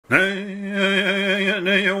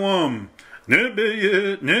Nayawam,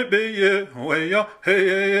 Nibby, Waya,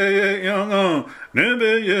 hey, young,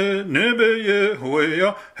 Nibby,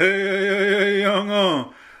 Waya, hey,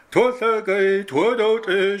 young, Twasagay,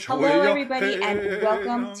 Twadotish, Hello, everybody, and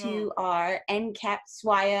welcome to our NCAP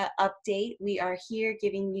SWAIA update. We are here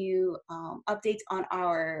giving you updates on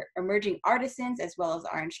our emerging artisans as well as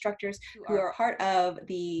our instructors who are part of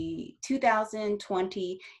the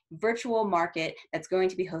 2020 virtual market that's going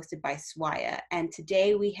to be hosted by SWAIA. And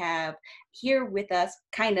today we have here with us,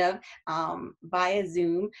 kind of via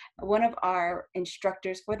Zoom, one of our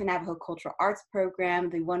instructors for the Navajo Cultural Arts Program,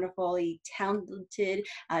 the wonderfully talented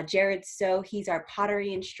Jared So. He's our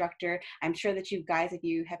pottery instructor. I'm sure that you guys, if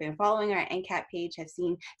you have been following our NCAP page, have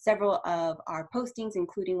seen several of our postings,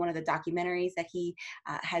 including one of the documentaries that he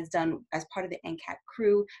has done as part of the NCAP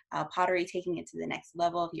crew, pottery taking it to the next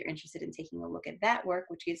level. If you're interested in taking a look at that work,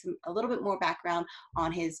 which gives him a little bit more background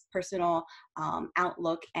on his personal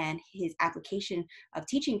outlook and his application of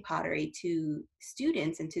teaching pottery to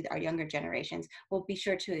students and to our younger generations, we'll be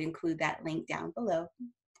sure to include that link down below.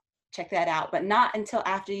 Check that out, but not until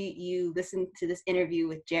after you listen to this interview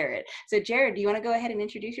with Jared. So Jared, do you want to go ahead and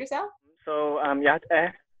introduce yourself? So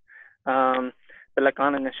Belakana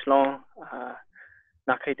Nishlon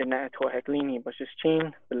Nakaitana to Heglini, but just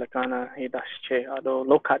chin, Belakana Hidasche, Ado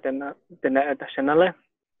Lokat and the Dashanale.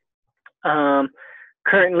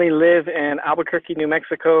 Currently live in Albuquerque, New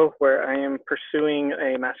Mexico, where I am pursuing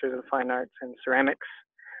a Master's of Fine Arts in Ceramics.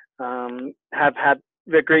 Have had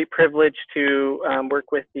the great privilege to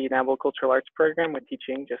work with the Navajo Cultural Arts Program with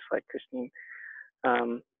teaching, just like Christine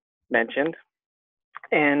mentioned.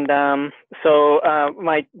 And so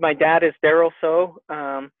my dad is Daryl So,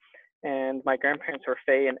 and my grandparents were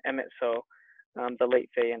Faye and Emmett So, the late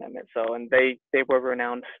Faye and Emmett So, and they were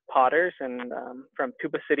renowned potters and from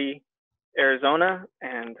Tuba City, Arizona,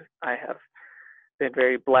 and I have been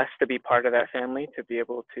very blessed to be part of that family, to be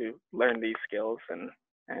able to learn these skills and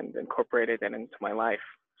incorporated it into my life.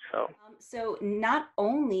 So not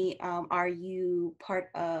only are you part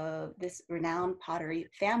of this renowned pottery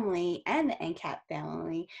family and the NCAP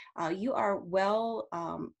family, you are well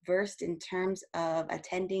versed in terms of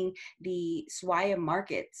attending the SWAIA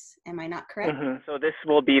markets. Am I not correct? So this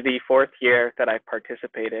will be the 4th year that I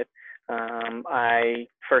participated. I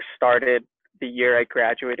first started the year I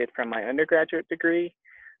graduated from my undergraduate degree.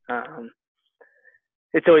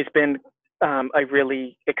 It's always been a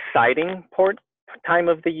really exciting time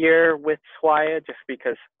of the year with SWAIA, just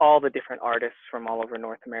because all the different artists from all over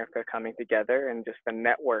North America coming together and just the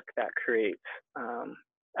network that creates,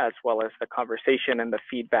 as well as the conversation and the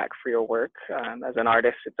feedback for your work. As an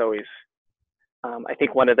artist, it's always, I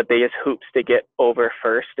think one of the biggest hoops to get over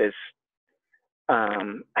first is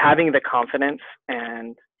having the confidence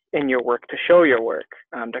and in your work to show your work,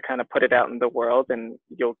 to kind of put it out in the world, and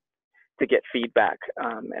to get feedback.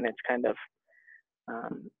 And it's kind of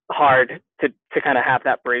hard to kind of have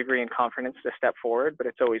that bravery and confidence to step forward, but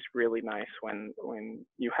it's always really nice when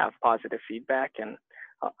you have positive feedback and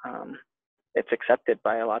it's accepted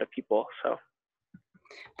by a lot of people. So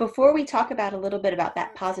before we talk about a little bit about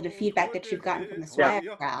that positive feedback that you've gotten from the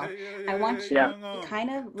SWAIA crowd, I want you to kind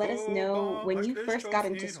of let us know, when you first got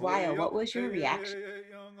into SWAIA, what was your reaction?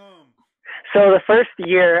 So the first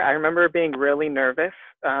year, I remember being really nervous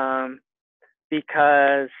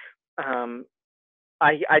because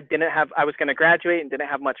I was going to graduate and didn't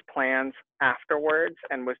have much plans afterwards,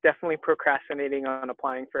 and was definitely procrastinating on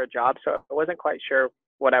applying for a job. So I wasn't quite sure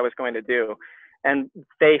what I was going to do. And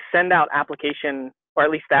they send out application, or at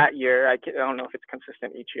least that year, I don't know if it's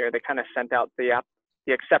consistent each year, they kind of sent out the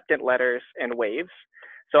acceptance letters in waves.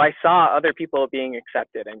 So I saw other people being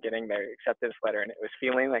accepted and getting their acceptance letter, and it was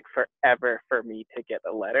feeling like forever for me to get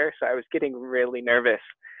a letter. So I was getting really nervous.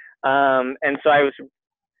 And so I was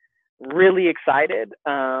really excited.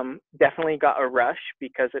 Definitely got a rush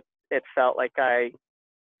because it felt like I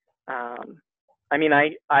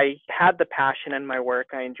had the passion in my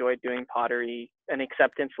work. I enjoyed doing pottery. An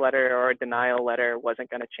acceptance letter or a denial letter wasn't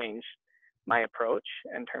going to change my approach,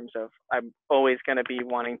 in terms of I'm always going to be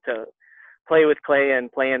wanting to play with clay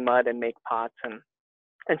and play in mud and make pots. And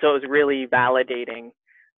so it was really validating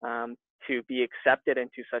to be accepted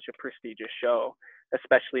into such a prestigious show,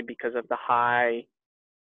 especially because of the high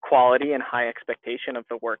quality and high expectation of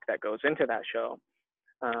the work that goes into that show.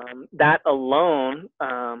 That alone,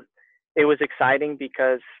 it was exciting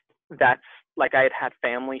because that's like I had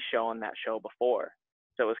family show on that show before.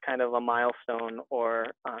 So it was kind of a milestone or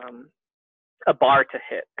a bar to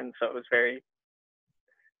hit. And so it was very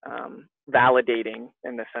validating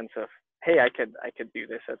in the sense of, hey, I could do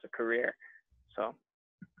this as a career. So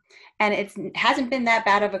And it hasn't been that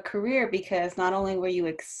bad of a career because not only were you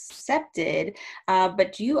accepted,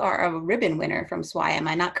 but you are a ribbon winner from SWAIA. Am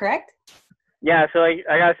I not correct? Yeah, so I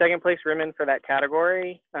got a second place ribbon for that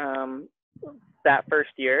category that first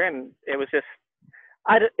year, and it was just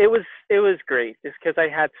it was great just because I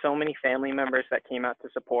had so many family members that came out to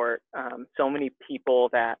support, so many people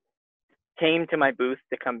that came to my booth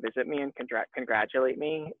to come visit me and congratulate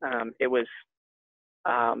me. It was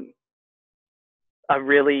a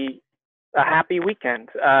happy weekend,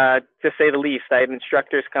 to say the least. I had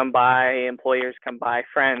instructors come by, employers come by,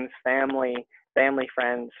 friends, family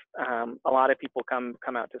friends. A lot of people come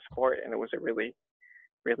out to support, and it was a really,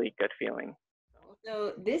 really good feeling.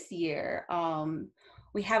 So this year,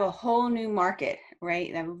 we have a whole new market,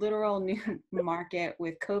 right? A literal new market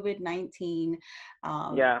with COVID-19.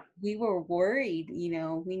 Yeah. We were worried, we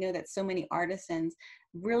know that so many artisans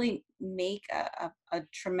really make a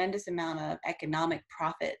tremendous amount of economic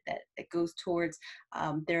profit that goes towards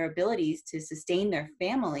their abilities to sustain their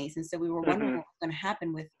families. And so we were wondering what was going to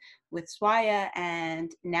happen with SWAIA,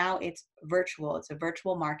 and now it's virtual. It's a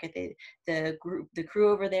virtual market. The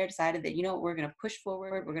crew over there decided that, we're going to push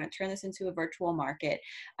forward. We're going to turn this into a virtual market.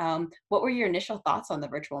 What were your initial thoughts on the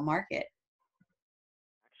virtual market?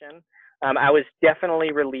 I was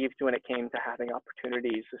definitely relieved when it came to having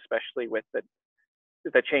opportunities, especially with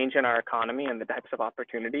the change in our economy and the types of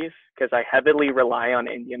opportunities, because I heavily rely on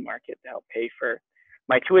Indian market to help pay for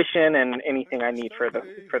my tuition and anything I need for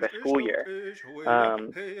the school year.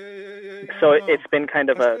 So it's been kind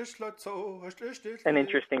of an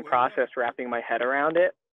interesting process wrapping my head around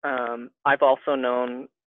it. I've also known,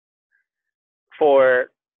 for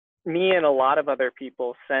me and a lot of other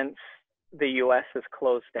people, since the US has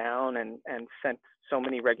closed down and sent so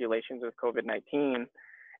many regulations with COVID-19,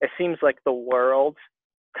 it seems like the world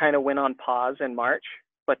kind of went on pause in March,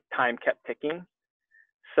 but time kept ticking.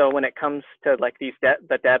 So when it comes to like the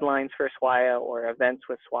deadlines for SWAIA or events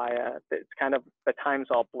with SWAIA, it's kind of, the time's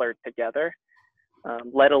all blurred together,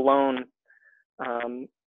 let alone,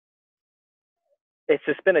 it's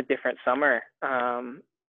just been a different summer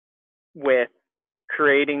with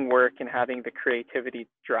creating work and having the creativity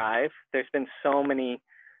drive. There's been so many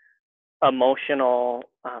emotional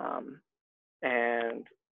and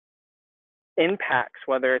impacts,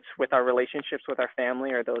 whether it's with our relationships with our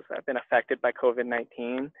family or those that have been affected by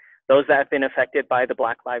COVID-19, those that have been affected by the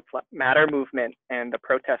Black Lives Matter movement and the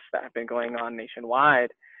protests that have been going on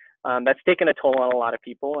nationwide. That's taken a toll on a lot of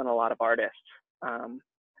people and a lot of artists.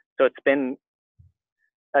 So it's been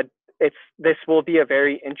this will be a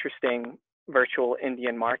very interesting virtual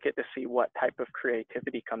Indian market to see what type of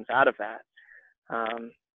creativity comes out of that.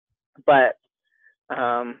 But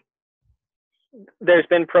there's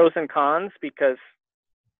been pros and cons, because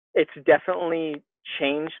it's definitely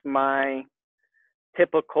changed my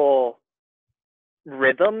typical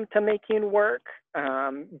rhythm to making work.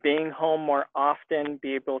 Being home more often,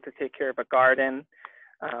 be able to take care of a garden,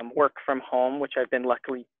 work from home, which I've been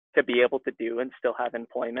lucky to be able to do and still have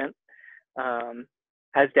employment,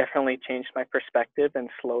 has definitely changed my perspective and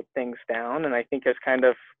slowed things down. And I think it's kind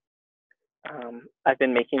of, I've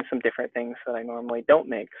been making some different things that I normally don't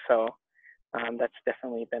make. So that's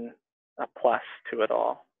definitely been a plus to it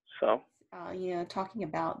all. So, talking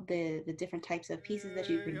about the different types of pieces that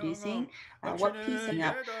you're producing, what piece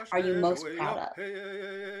are you most proud of?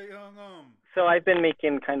 So I've been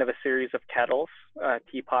making kind of a series of kettles,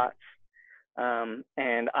 teapots,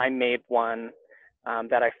 and I made one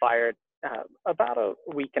that I fired about a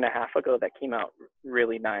week and a half ago that came out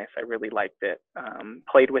really nice. I really liked it.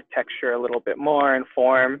 Played with texture a little bit more and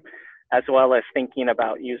form, as well as thinking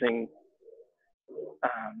about using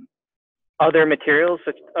other materials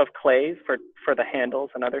of clay for the handles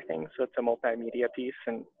and other things. So it's a multimedia piece,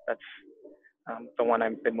 and that's the one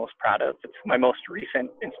I've been most proud of. It's my most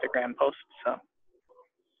recent Instagram post.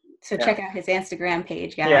 So check out his Instagram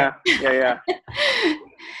page, guys. Yeah.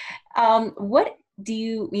 What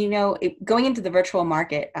do going into the virtual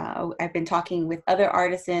market, I've been talking with other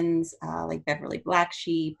artisans like Beverly Black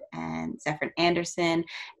Sheep and Zephyr Anderson,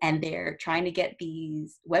 and they're trying to get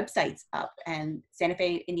these websites up. And Santa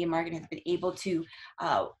Fe Indian Market has been able to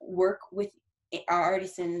work with our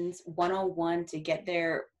artisans one-on-one to get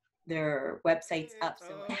their websites up.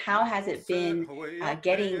 So how has it been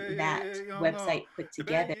getting that website put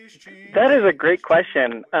together? That is a great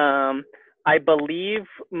question. I believe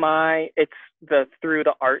it's through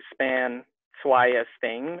the Art Span SWAIA's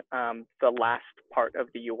thing. The last part of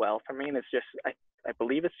the UL for me, and it's just, I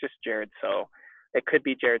believe it's just Jared So. It could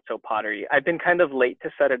be Jared So Pottery. I've been kind of late to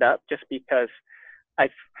set it up just because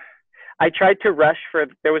I tried to rush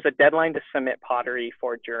there was a deadline to submit pottery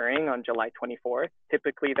for during on July 24th.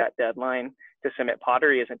 Typically that deadline to submit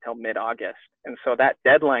pottery is until mid-August. And so that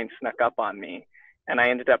deadline snuck up on me and I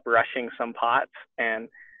ended up rushing some pots and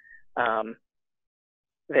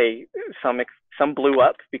some blew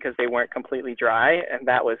up because they weren't completely dry and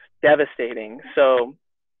that was devastating. So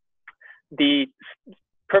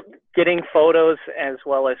getting photos as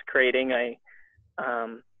well as creating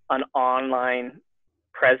an online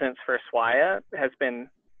presence for SWAIA has been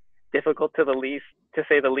difficult to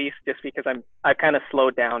say the least, just because I've kind of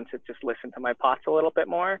slowed down to just listen to my pots a little bit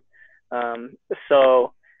more.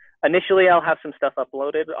 So initially I'll have some stuff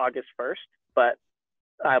uploaded August 1st, but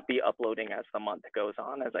I'll be uploading as the month goes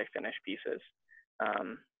on as I finish pieces.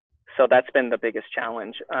 So that's been the biggest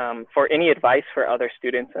challenge. For any advice for other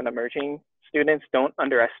students and emerging students, don't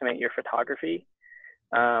underestimate your photography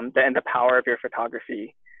and the power of your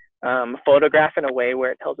photography. Photograph in a way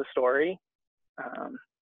where it tells a story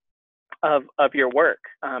of your work,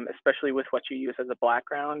 especially with what you use as a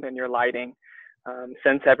background and your lighting.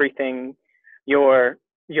 Since everything, your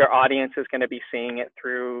audience is going to be seeing it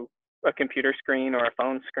through a computer screen or a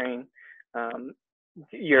phone screen,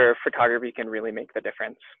 your photography can really make the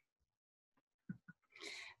difference.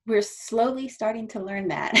 We're slowly starting to learn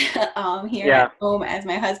that here at home as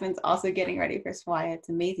my husband's also getting ready for SWAIA. It's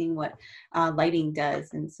amazing what lighting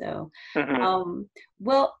does. And so,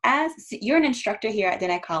 well, as you're an instructor here at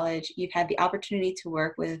Diné College, you've had the opportunity to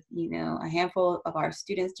work with, a handful of our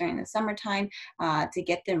students during the summertime to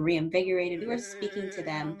get them reinvigorated. You were speaking to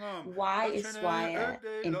them. Why is SWAIA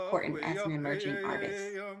important as an emerging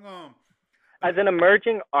artist? As an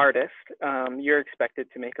emerging artist, you're expected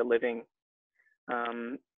to make a living.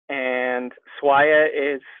 And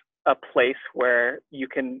SWAIA is a place where you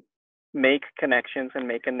can make connections and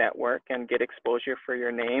make a network and get exposure for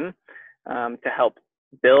your name to help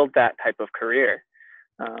build that type of career.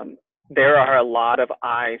 There are a lot of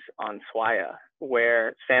eyes on SWAIA,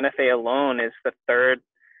 where Santa Fe alone is the third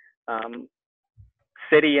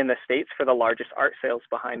city in the States for the largest art sales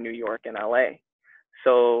behind New York and LA.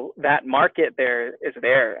 So that market there is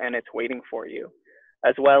there and it's waiting for you,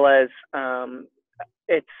 as well as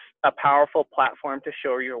it's a powerful platform to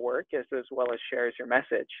show your work as well as shares your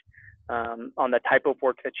message on the type of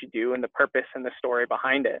work that you do and the purpose and the story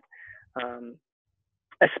behind it.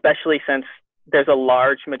 Especially since there's a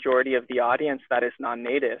large majority of the audience that is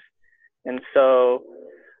non-native. And so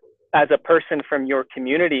as a person from your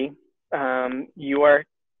community, you are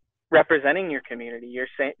representing your community.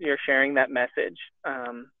 You're sharing that message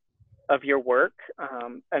of your work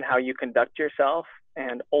and how you conduct yourself,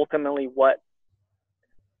 and ultimately what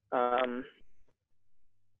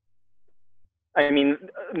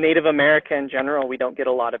Native America in general, we don't get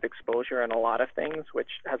a lot of exposure in a lot of things, which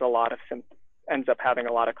has ends up having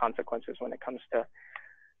a lot of consequences when it comes to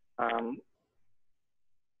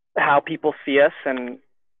how people see us and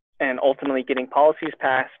ultimately getting policies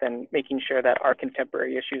passed and making sure that our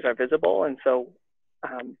contemporary issues are visible. And so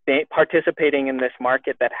participating in this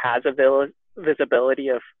market that has a visibility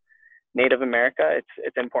of Native America,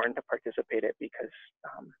 it's important to participate it because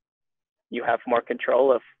you have more control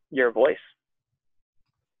of your voice.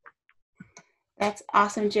 That's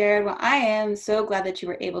awesome, Jared. Well, I am so glad that you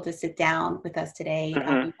were able to sit down with us today. We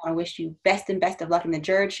want to wish you best of luck in the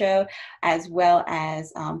Jared Show, as well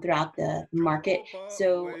as throughout the market.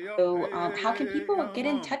 So how can people get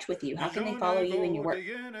in touch with you? How can they follow you and your work?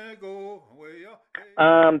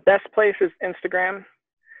 Best place is Instagram.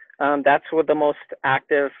 That's with the most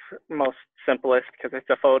active, most simplest, because it's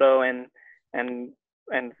a photo and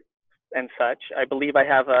such. I believe I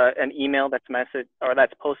have an email that's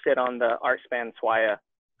posted on the ArtSpan SWAIA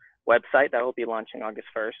website that will be launching August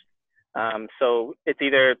 1st. So it's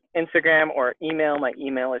either Instagram or email. My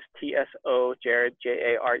email is tsojared,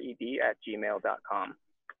 JARED @gmail.com.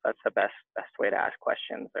 That's the best way to ask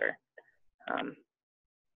questions or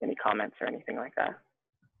any comments or anything like that.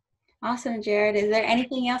 Awesome, Jared. Is there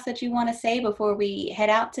anything else that you want to say before we head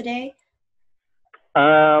out today?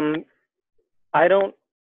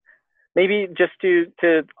 Maybe just to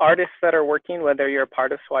artists that are working, whether you're a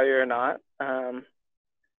part of SWAIA or not,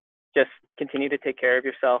 just continue to take care of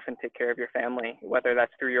yourself and take care of your family, whether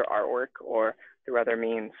that's through your artwork or through other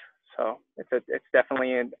means. So it's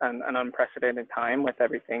definitely an unprecedented time with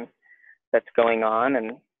everything that's going on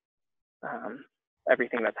and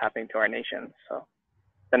everything that's happening to our nation. So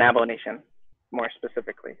the Navajo Nation. more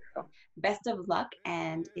specifically. So best of luck.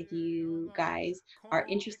 And if you guys are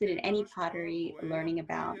interested in any pottery, learning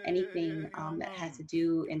about anything that has to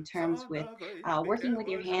do in terms with working with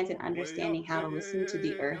your hands and understanding how to listen to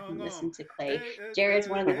the earth and listen to clay, Jared's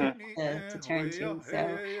one of the people to turn to.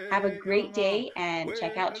 So have a great day and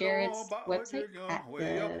check out Jared's website at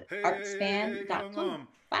theartspan.com.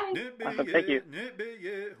 Bye. Awesome. Thank you.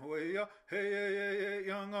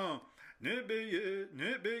 Nibby,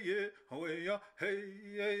 nibby, oh yeah, hey,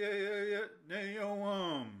 yeah, yeah, yeah,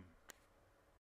 yeah,